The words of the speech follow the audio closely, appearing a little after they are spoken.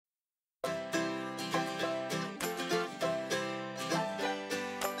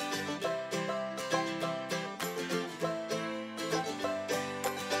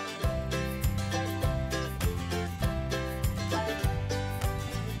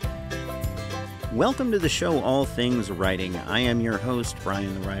Welcome to the show, All Things Writing. I am your host,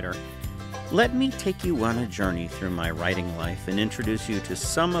 Brian the Writer. Let me take you on a journey through my writing life and introduce you to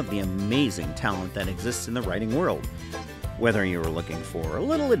some of the amazing talent that exists in the writing world. Whether you are looking for a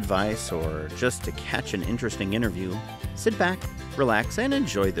little advice or just to catch an interesting interview, sit back, relax, and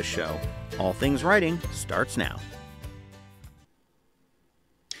enjoy the show. All Things Writing starts now.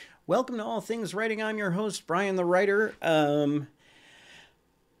 Welcome to All Things Writing. I'm your host, Brian the Writer.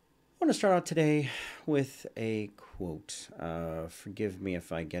 I want to start out today with a quote. Forgive me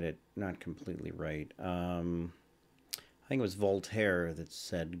if I get it not completely right. I think it was Voltaire that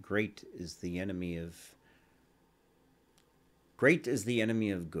said, Great is the enemy of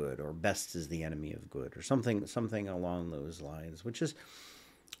good, or best is the enemy of good, or something along those lines, which is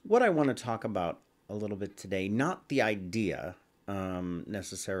what I want to talk about a little bit today. Not the idea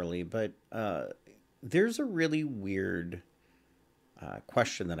necessarily, but there's a really weird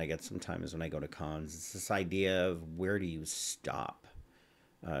question that I get sometimes when I go to cons. It's this idea of where do you stop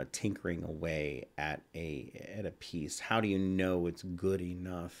tinkering away at a piece? How do you know it's good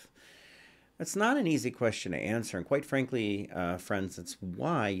enough? It's not an easy question to answer, and quite frankly, friends, it's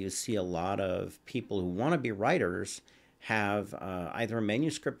why you see a lot of people who want to be writers have either a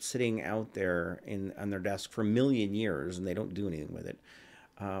manuscript sitting out there on their desk for a million years and they don't do anything with it.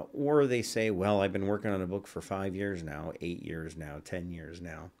 Or they say, well, I've been working on a book for 5 years now, 8 years now, 10 years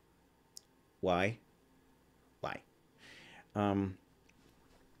now. Why? Why?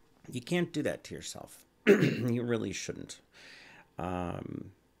 You can't do that to yourself. You really shouldn't.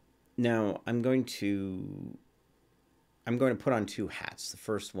 Now, I'm going to put on two hats. The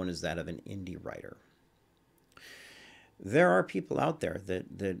first one is that of an indie writer. There are people out there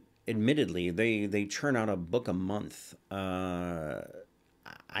that admittedly, they churn out a book a month.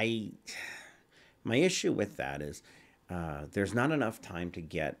 My issue with that is there's not enough time to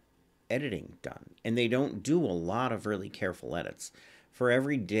get editing done, and they don't do a lot of really careful edits. For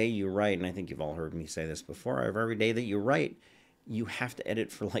every day you write, and I think you've all heard me say this before, every day that you write, you have to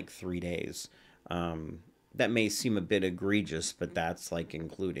edit for like 3 days. That may seem a bit egregious, but that's like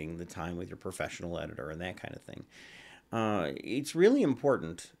including the time with your professional editor and that kind of thing. It's really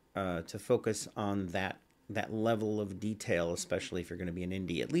important to focus on that level of detail, especially if you're going to be an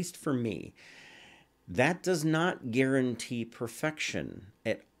indie, at least for me. That does not guarantee perfection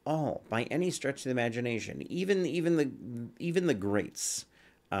at all by any stretch of the imagination. Even the greats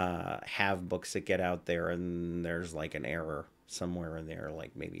have books that get out there and there's like an error somewhere in there,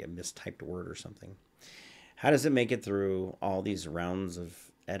 like maybe a mistyped word or something. How does it make it through all these rounds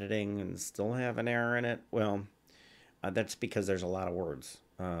of editing and still have an error in it? Well, that's because there's a lot of words.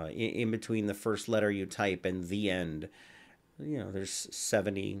 In between the first letter you type and the end, there's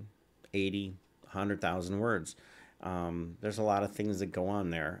 70, 80, 100,000 words. There's a lot of things that go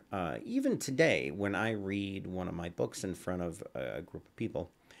on there. Even today, when I read one of my books in front of a group of people,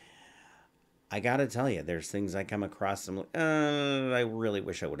 I got to tell you, there's things I come across and I'm like, I really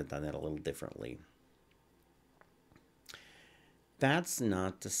wish I would have done that a little differently. That's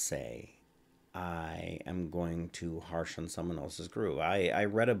not to say I am going to harsh on someone else's groove. I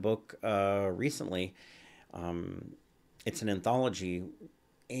read a book recently. It's an anthology,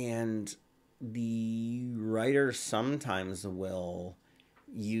 and the writer sometimes will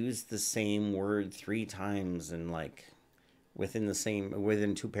use the same word 3 times and like within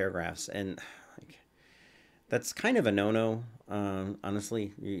 2 paragraphs, and like, that's kind of a no-no.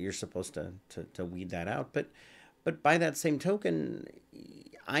 Honestly, you're supposed to weed that out, but by that same token,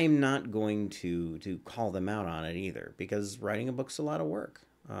 I'm not going to call them out on it either, because writing a book's a lot of work.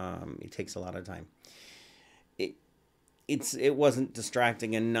 It takes a lot of time. It wasn't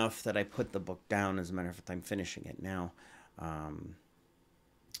distracting enough that I put the book down. As a matter of fact, I'm finishing it now. And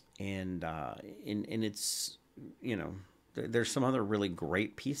it's, there's some other really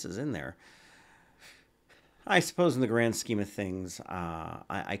great pieces in there. I suppose in the grand scheme of things,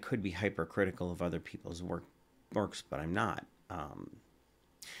 I could be hypercritical of other people's works, but I'm not.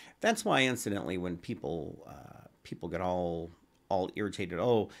 That's why, incidentally, when people get all irritated,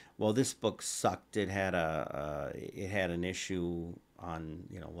 oh, well, this book sucked. It had an issue on,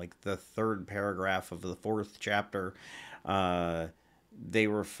 like the 3rd paragraph of the 4th chapter. They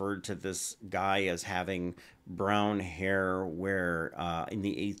referred to this guy as having brown hair, where in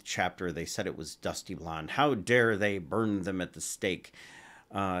the 8th chapter they said it was dusty blonde. How dare they burn them at the stake?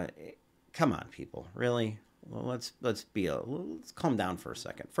 Come on, people, really? Well, let's calm down for a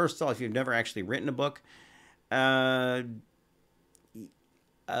second. First of all, if you've never actually written a book, I'm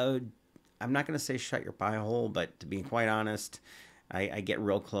not going to say shut your pie hole, but to be quite honest, I get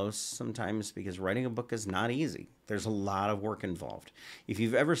real close sometimes because writing a book is not easy. There's a lot of work involved. If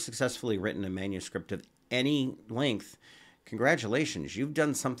you've ever successfully written a manuscript of any length, congratulations. You've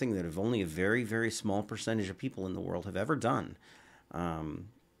done something that only a very, very small percentage of people in the world have ever done.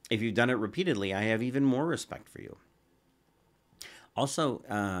 If you've done it repeatedly, I have even more respect for you. Also,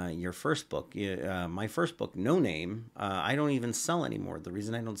 your first book, my first book, No Name, I don't even sell anymore. The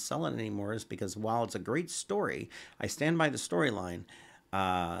reason I don't sell it anymore is because while it's a great story, I stand by the storyline.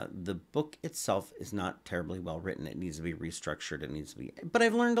 The book itself is not terribly well written. It needs to be restructured. It needs to be, but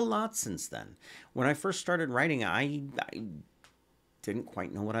I've learned a lot since then. When I first started writing, I didn't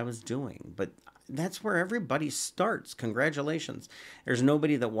quite know what I was doing, but that's where everybody starts. Congratulations. There's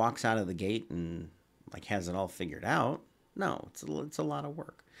nobody that walks out of the gate and like has it all figured out. No, it's a lot of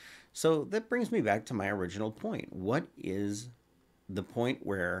work. So that brings me back to my original point. What is the point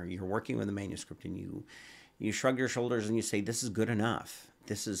where you're working with a manuscript and you shrug your shoulders and you say, this is good enough.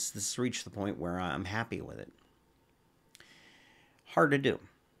 This has reached the point where I'm happy with it. Hard to do.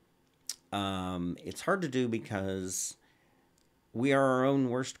 It's hard to do because we are our own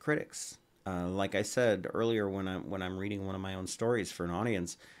worst critics. Like I said earlier, when I'm reading one of my own stories for an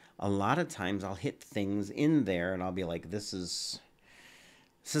audience, a lot of times I'll hit things in there and I'll be like, this is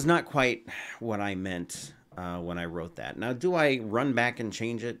not quite what I meant when I wrote that. Now, do I run back and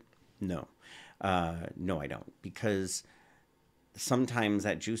change it? No. No, I don't, because sometimes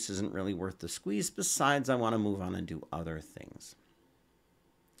that juice isn't really worth the squeeze. Besides, I want to move on and do other things.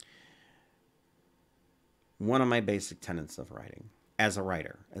 One of my basic tenets of writing, as a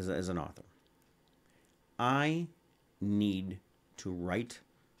writer, as an author, I need to write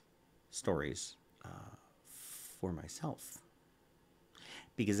stories for myself.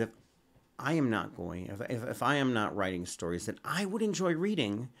 Because if I am not writing stories that I would enjoy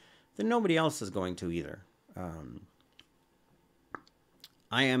reading, then nobody else is going to either.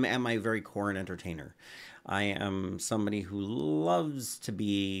 I am at my very core an entertainer. I am somebody who loves to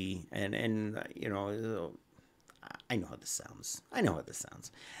be, and you know, I know how this sounds.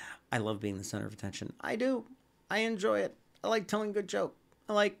 I love being the center of attention. I do. I enjoy it. I like telling good jokes.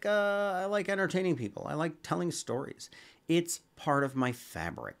 I like entertaining people. I like telling stories. It's part of my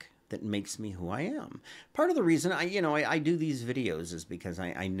fabric that makes me who I am. Part of the reason I do these videos is because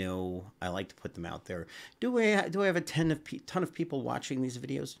I know I like to put them out there. Do I have a ton of people watching these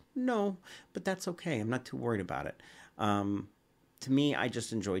videos? No, but that's okay. I'm not too worried about it. To me, I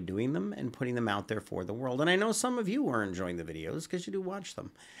just enjoy doing them and putting them out there for the world. And I know some of you are enjoying the videos because you do watch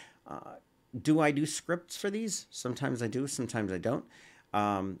them. Do I do scripts for these? Sometimes I do, sometimes I don't.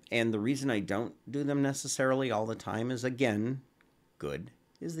 And the reason I don't do them necessarily all the time is, again, good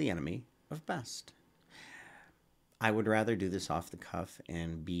is the enemy of best. I would rather do this off the cuff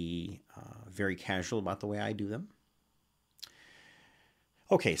and be very casual about the way I do them.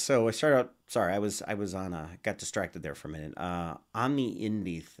 Okay, so I started out, sorry, I was got distracted there for a minute. On the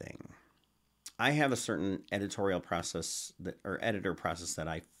indie thing, I have a certain editorial process or editor process that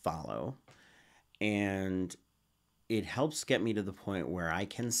I follow, and it helps get me to the point where I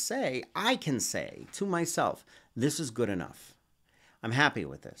can say to myself, this is good enough. I'm happy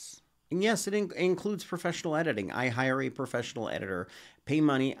with this. And yes, it includes professional editing. I hire a professional editor, pay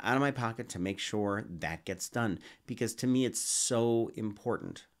money out of my pocket to make sure that gets done. Because to me, it's so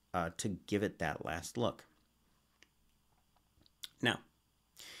important to give it that last look. Now,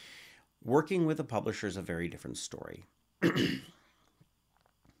 working with a publisher is a very different story.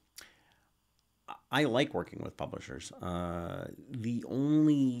 I like working with publishers. The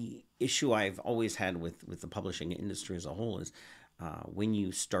only issue I've always had with the publishing industry as a whole is when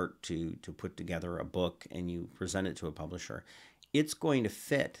you start to put together a book and you present it to a publisher, it's going to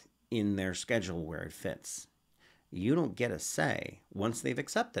fit in their schedule where it fits. You don't get a say once they've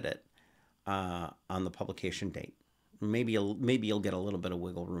accepted it on the publication date. Maybe you'll get a little bit of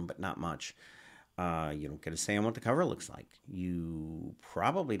wiggle room, but not much. You don't get a say on what the cover looks like. You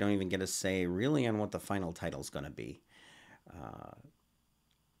probably don't even get a say really on what the final title's going to be.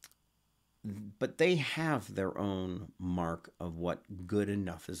 But they have their own mark of what good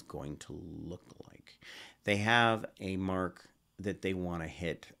enough is going to look like. They have a mark that they want to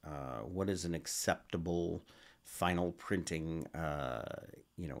hit. What is an acceptable final printing,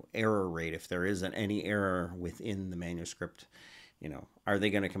 error rate? If there isn't any error within the manuscript, are they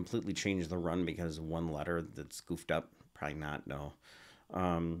going to completely change the run because of one letter that's goofed up? Probably not. No.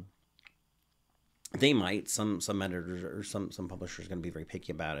 They might. Some editors or some publishers are going to be very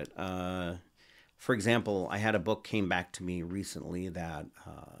picky about it. For example, I had a book came back to me recently that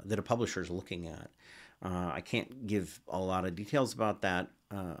a publisher is looking at. I can't give a lot of details about that,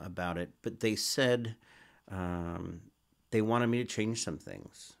 but they said They wanted me to change some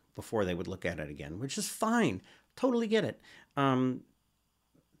things before they would look at it again, which is fine. Totally get it.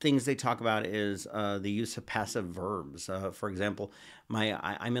 Things they talk about is the use of passive verbs. For example,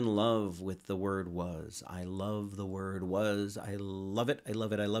 I'm in love with the word was. I love the word was. I love it. I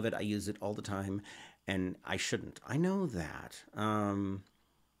love it. I love it. I use it all the time, and I shouldn't. I know that.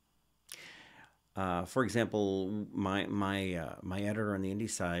 For example, my editor on the indie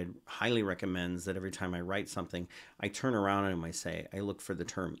side highly recommends that every time I write something, I turn around and I look for the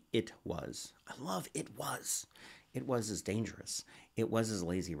term "it was." I love "it was." It was is dangerous. It was is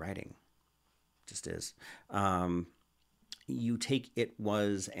lazy writing. Just is. You take "it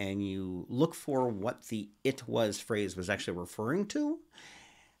was" and you look for what the "it was" phrase was actually referring to.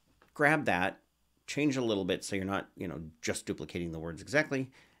 Grab that, change it a little bit so you're not, just duplicating the words exactly,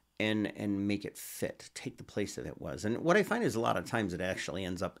 and make it fit. Take the place that it was. And what I find is a lot of times it actually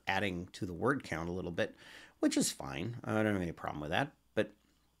ends up adding to the word count a little bit, which is fine. I don't have any problem with that. But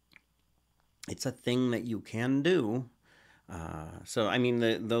it's a thing that you can do. So, I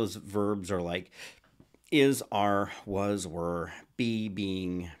mean, those verbs are like is, are, was, were, be,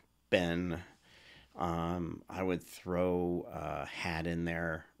 being, been. I would throw had in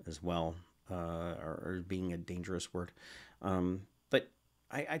there as well, or being a dangerous word. But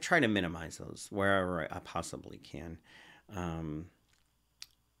I try to minimize those wherever I possibly can.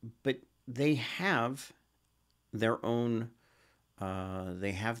 But they have their own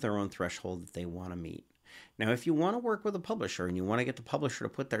threshold that they want to meet. Now, if you want to work with a publisher and you want to get the publisher to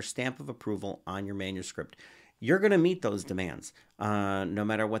put their stamp of approval on your manuscript, you're going to meet those demands, no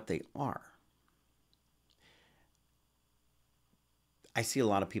matter what they are. I see a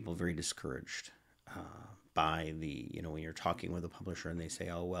lot of people very discouraged by when you're talking with a publisher and they say,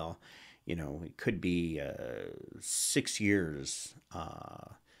 oh, well, it could be 6 years,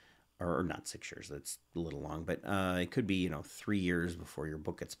 or not 6 years, that's a little long, but it could be, 3 years before your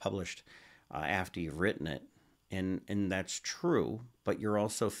book gets published after you've written it. And that's true, but you're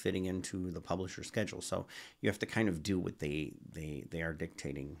also fitting into the publisher schedule. So you have to kind of do what they are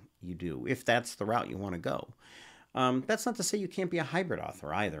dictating you do, if that's the route you want to go. That's not to say you can't be a hybrid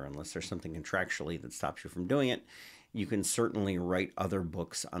author either, unless there's something contractually that stops you from doing it. You can certainly write other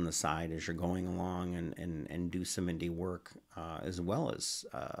books on the side as you're going along and do some indie work as well as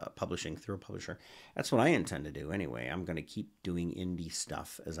publishing through a publisher. That's what I intend to do anyway. I'm going to keep doing indie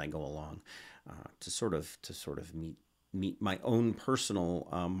stuff as I go along to sort of meet my own personal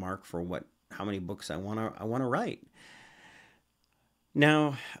mark for how many books I want to write.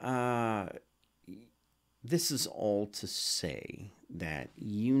 Now, this is all to say that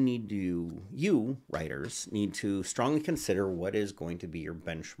you writers need to strongly consider what is going to be your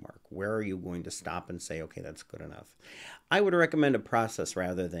benchmark. Where are you going to stop and say, okay, that's good enough? I would recommend a process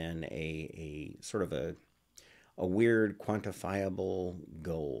rather than a sort of a weird quantifiable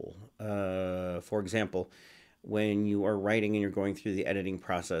goal. For example, when you are writing and you're going through the editing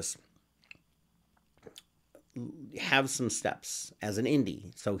process, have some steps as an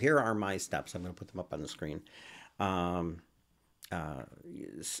indie. So here are my steps. I'm going to put them up on the screen.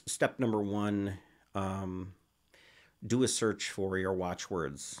 Step number 1, do a search for your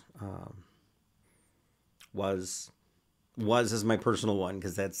watchwords. Was is my personal one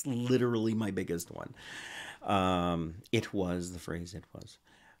because that's literally my biggest one. It was, the phrase it was.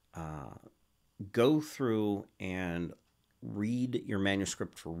 Go through and read your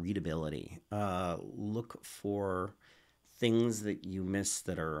manuscript for readability. Look for things that you missed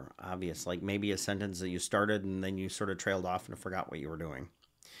that are obvious, like maybe a sentence that you started and then you sort of trailed off and forgot what you were doing.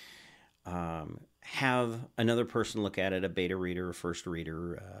 Have another person look at it, a beta reader, a first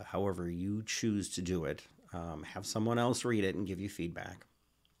reader, however you choose to do it. Have someone else read it and give you feedback.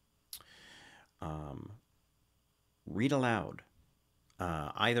 Read aloud.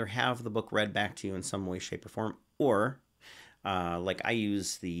 Either have the book read back to you in some way, shape, or form, or like I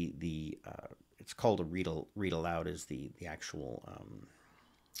use it's called a read aloud is the actual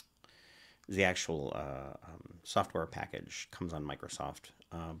software package comes on Microsoft,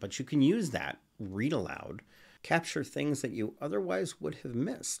 but you can use that read aloud, capture things that you otherwise would have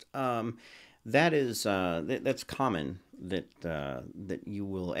missed. That's common that you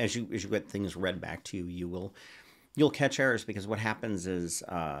will, as you get things read back to you, you'll catch errors, because what happens is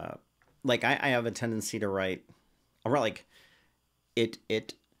like I have a tendency to write like it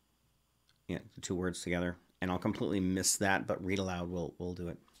the two words together, and I'll completely miss that, but read aloud will do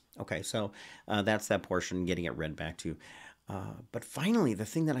it. Okay, so that's that portion, getting it read back to you. But finally, the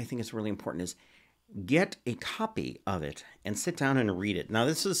thing that I think is really important is get a copy of it and sit down and read it. Now,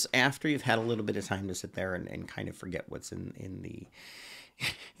 this is after you've had a little bit of time to sit there and kind of forget what's in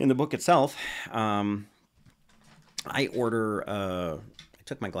the book itself. I order. I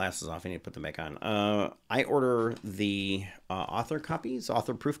took my glasses off. I need to put them back on. I order the author copies,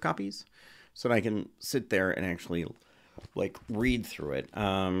 author proof copies, so that I can sit there and actually like read through it.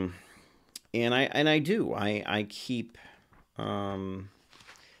 And I do. I keep.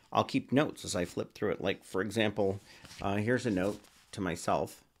 I'll keep notes as I flip through it. Like, for example, here's a note to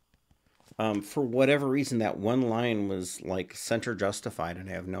myself. For whatever reason, that one line was like center justified, and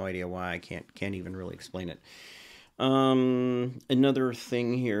I have no idea why. I can't even really explain it. Another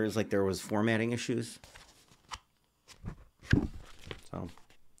thing here is like there was formatting issues. So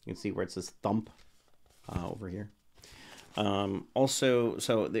you can see where it says thump over here. Also,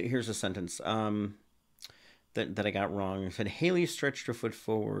 so here's a sentence that I got wrong. It said, Haley stretched her foot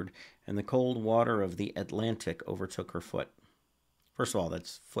forward, and the cold water of the Atlantic overtook her foot. First of all,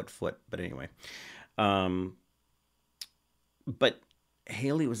 that's foot, but anyway. But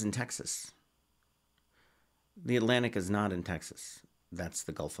Haley was in Texas. The Atlantic is not in Texas. That's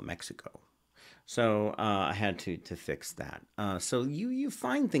the Gulf of Mexico. So I had to fix that. So you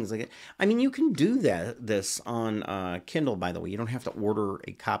find things like it. I mean, you can do this on Kindle, by the way. You don't have to order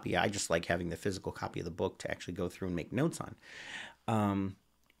a copy. I just like having the physical copy of the book to actually go through and make notes on.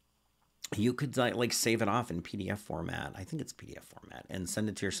 You could like save it off in PDF format. I think it's PDF format, and send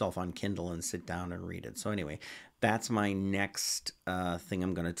it to yourself on Kindle and sit down and read it. So anyway, that's my next thing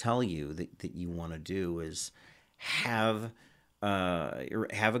I'm going to tell you that you want to do is have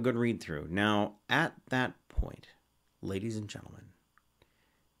a good read through. Now, at that point, ladies and gentlemen,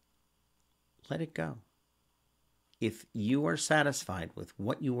 let it go. If you are satisfied with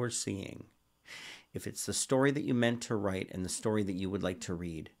what you are seeing, if it's the story that you meant to write and the story that you would like to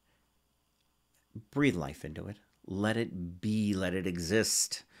read, breathe life into it. Let it be. Let it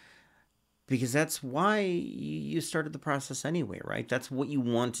exist. Because that's why you started the process anyway, right? That's what you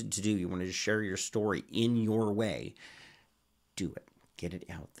wanted to do. You wanted to share your story in your way. Do it. Get it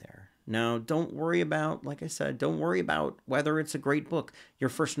out there. Now, don't worry about, like I said, don't worry about whether it's a great book. Your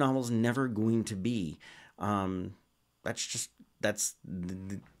first novel's never going to be. That's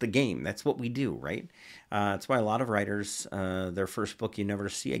the game. That's what we do, right? That's why a lot of writers, their first book you never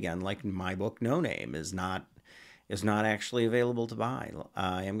see again, like my book, No Name, is not actually available to buy.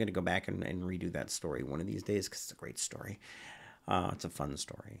 I am going to go back and redo that story one of these days because it's a great story. It's a fun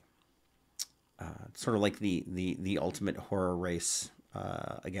story. It's sort of like the ultimate horror race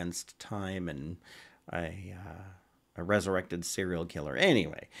against time and a resurrected serial killer.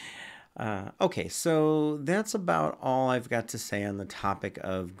 Anyway. Okay, so that's about all I've got to say on the topic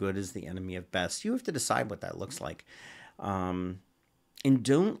of good is the enemy of best. You have to decide what that looks like. And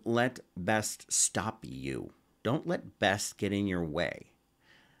don't let best stop you. Don't let best get in your way.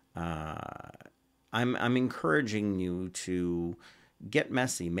 I'm encouraging you to get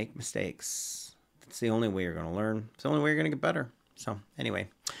messy, make mistakes. It's the only way you're going to learn. It's the only way you're going to get better. So anyway,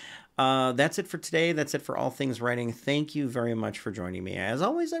 that's it for today. That's it for All Things Writing. Thank you very much for joining me. As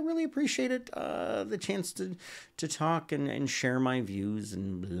always, I really appreciate it, the chance to talk and share my views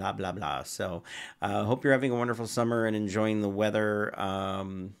and blah, blah, blah. So hope you're having a wonderful summer and enjoying the weather.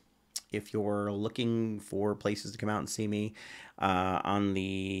 If you're looking for places to come out and see me on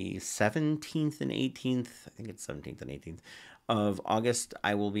the 17th and 18th, I think it's 17th and 18th of August,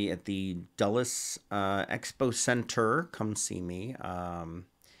 I will be at the Dulles Expo Center. Come see me.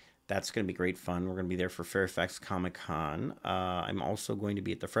 That's going to be great fun. We're going to be there for Fairfax Comic Con. I'm also going to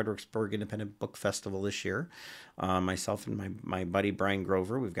be at the Fredericksburg Independent Book Festival this year. Myself and my buddy Brian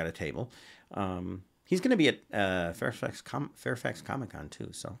Grover, we've got a table. He's going to be at Fairfax Comic Con too.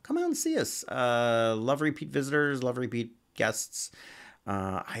 So come out and see us. Love repeat visitors, love repeat guests.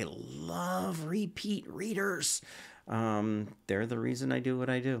 I love repeat readers. They're the reason I do what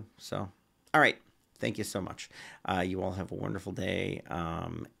I do. So, all right. Thank you so much. You all have a wonderful day,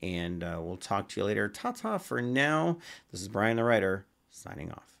 and we'll talk to you later. Ta-ta for now. This is Brian the Writer,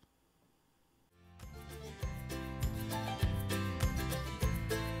 signing off.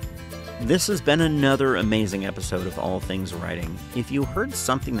 This has been another amazing episode of All Things Writing. If you heard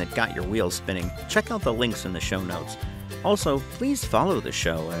something that got your wheels spinning, check out the links in the show notes. Also, please follow the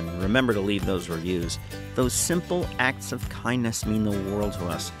show and remember to leave those reviews. Those simple acts of kindness mean the world to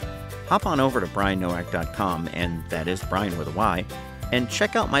us. Hop on over to briannowak.com, and that is Brian with a Y, and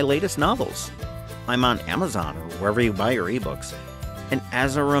check out my latest novels. I'm on Amazon or wherever you buy your ebooks. And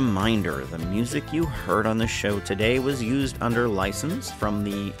as a reminder, the music you heard on the show today was used under license from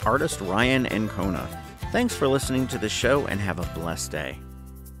the artist Ryan Ancona. Thanks for listening to the show, and have a blessed day.